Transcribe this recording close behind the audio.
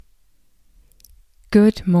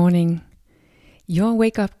Good morning. Your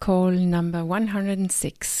wake-up call number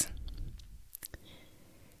 106.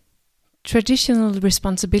 Traditional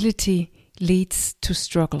responsibility leads to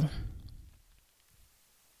struggle.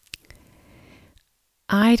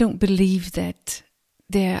 I don't believe that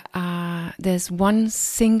there's one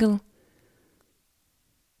single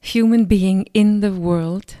human being in the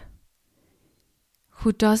world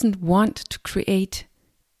who doesn't want to create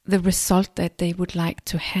the result that they would like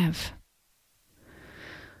to have,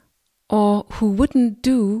 or who wouldn't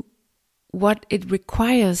do what it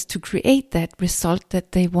requires to create that result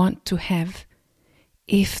that they want to have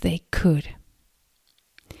if they could.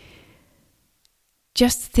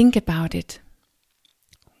 Just think about it.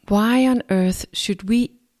 Why on earth should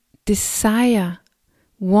we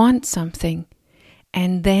want something,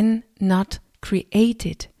 and then not create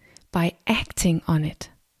it by acting on it,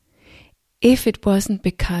 if it wasn't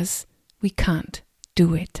because we can't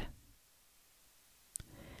do it?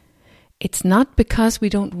 It's not because we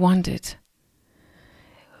don't want it.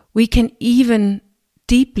 We can even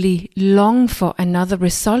deeply long for another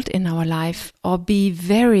result in our life, or be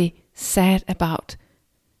very sad about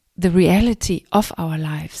the reality of our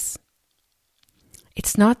lives.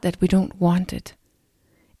 It's not that we don't want it.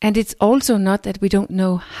 And it's also not that we don't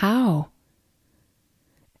know how.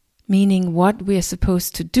 Meaning what we are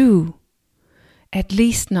supposed to do. At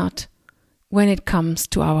least not when it comes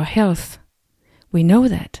to our health. We know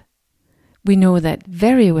that. We know that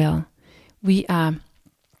very well. We are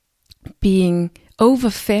being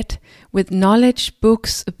overfed with knowledge,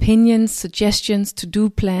 books, opinions, suggestions, to-do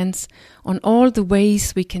plans on all the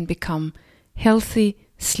ways we can become healthy,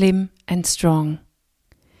 slim, and strong.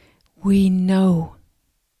 We know.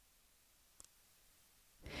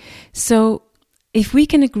 So, if we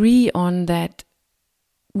can agree on that,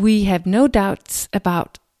 we have no doubts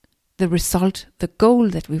about the result, the goal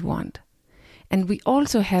that we want. And we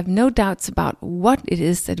also have no doubts about what it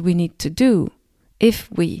is that we need to do, if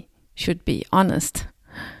we should be honest.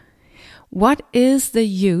 What is the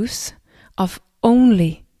use of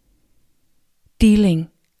only dealing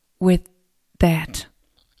with that,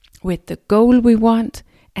 with the goal we want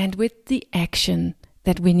and with the action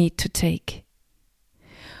that we need to take?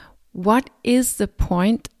 What is the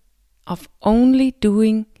point of only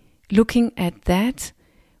looking at that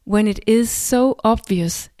when it is so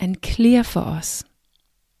obvious and clear for us?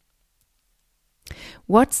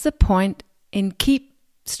 What's the point in keep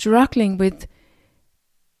struggling with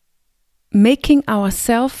making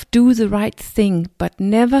ourselves do the right thing, but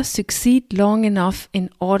never succeed long enough in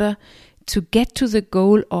order to get to the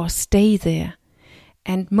goal or stay there?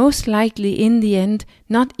 And most likely in the end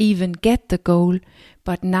not even get the goal,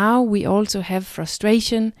 but now we also have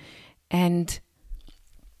frustration and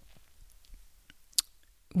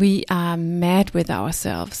we are mad with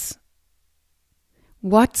ourselves.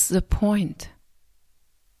 What's the point?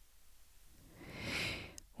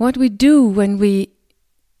 What we do when we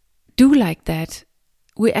do like that,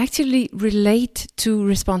 we actually relate to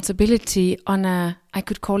responsibility on I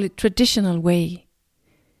could call it traditional way.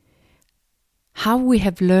 How we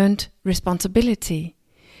have learned responsibility.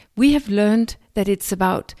 We have learned that it's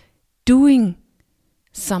about doing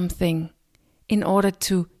something in order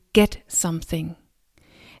to get something.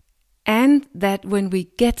 And that when we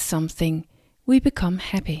get something, we become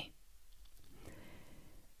happy.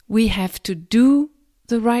 We have to do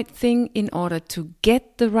the right thing in order to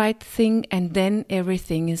get the right thing, and then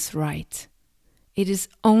everything is right. It is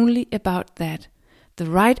only about that. The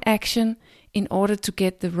right action in order to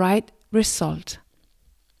get the right result.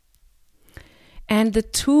 And the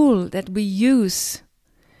tool that we use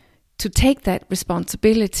to take that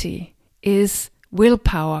responsibility is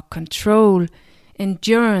willpower, control,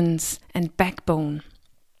 endurance, and backbone.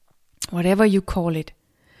 Whatever you call it.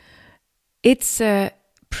 It's a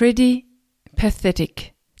pretty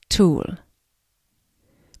pathetic tool.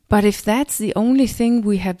 But if that's the only thing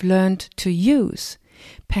we have learned to use,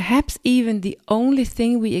 perhaps even the only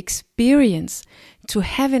thing we experience to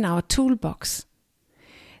have in our toolbox,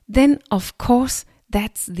 then of course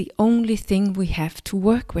that's the only thing we have to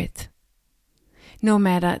work with. No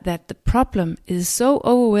matter that the problem is so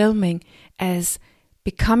overwhelming as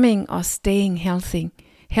becoming or staying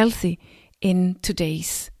healthy in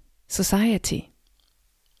today's society.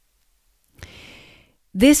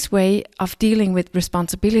 This way of dealing with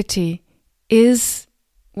responsibility is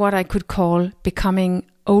what I could call becoming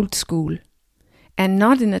old school, and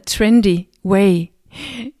not in a trendy way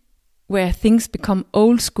where things become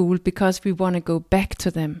old school because we want to go back to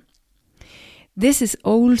them. This is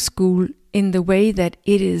old school in the way that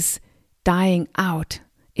it is dying out.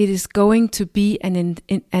 It is going to be an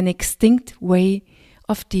extinct way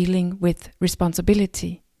of dealing with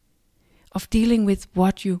responsibility, of dealing with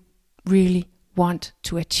what you really want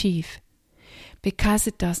to achieve, because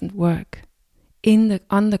it doesn't work.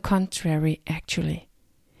 On the contrary, actually,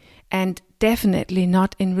 and definitely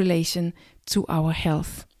not in relation to our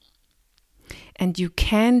health. And you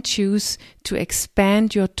can choose to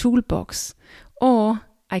expand your toolbox, or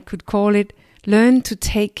I could call it learn to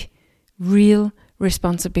take real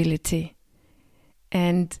responsibility.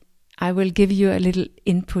 And I will give you a little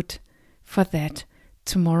input for that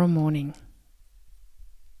tomorrow morning.